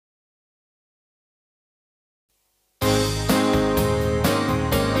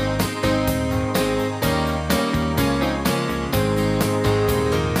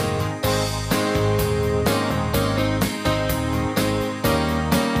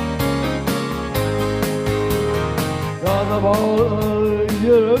about a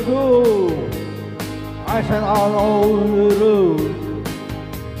year ago, I set out on the road,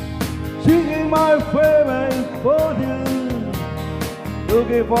 seeking my fame and fortune,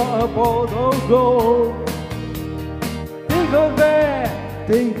 looking for a pot of gold. Think of that,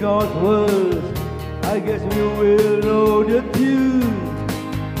 think of worse, I guess you will know the tune.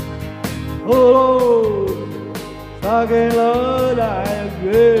 Oh Lord, stuck in Lodi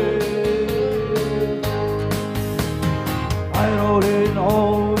again. I rode in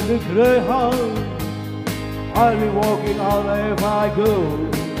on the Greyhound, I'll be walking out if I go.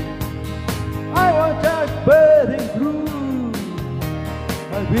 I was just passing through,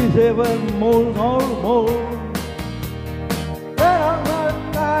 I'll be 7 months or more. Then I'm not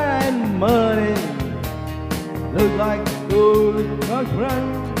dying money, look like gold not friend.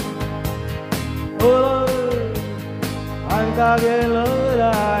 Oh Lord, I'm stuck in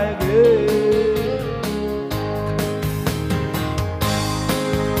Lodi again.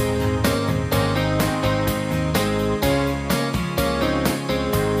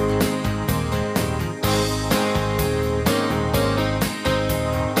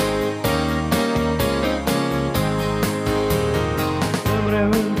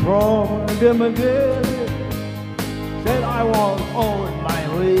 From them again, said I was on my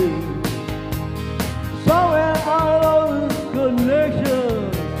way. Somewhere I lost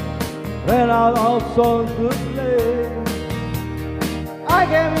connection, ran out of songs to play. I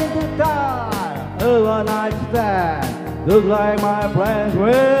came into town, a one-night stand, looked like my plans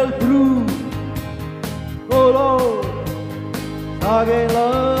were through. Oh Lord, stuck in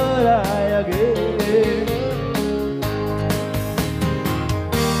Lodi again.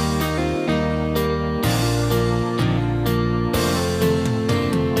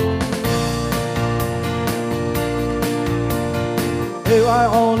 If I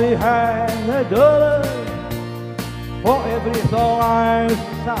only had $1 for every song I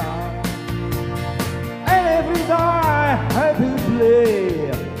sang, and every time I had to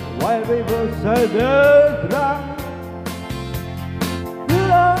play while people said they're drunk, you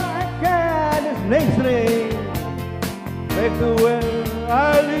know I can't this next thing back to where I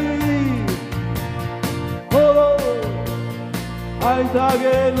live. Oh Lord, I'm stuck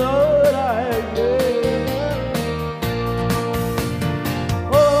in Lodi again.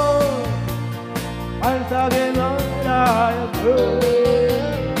 I'm stuck in Lodi again.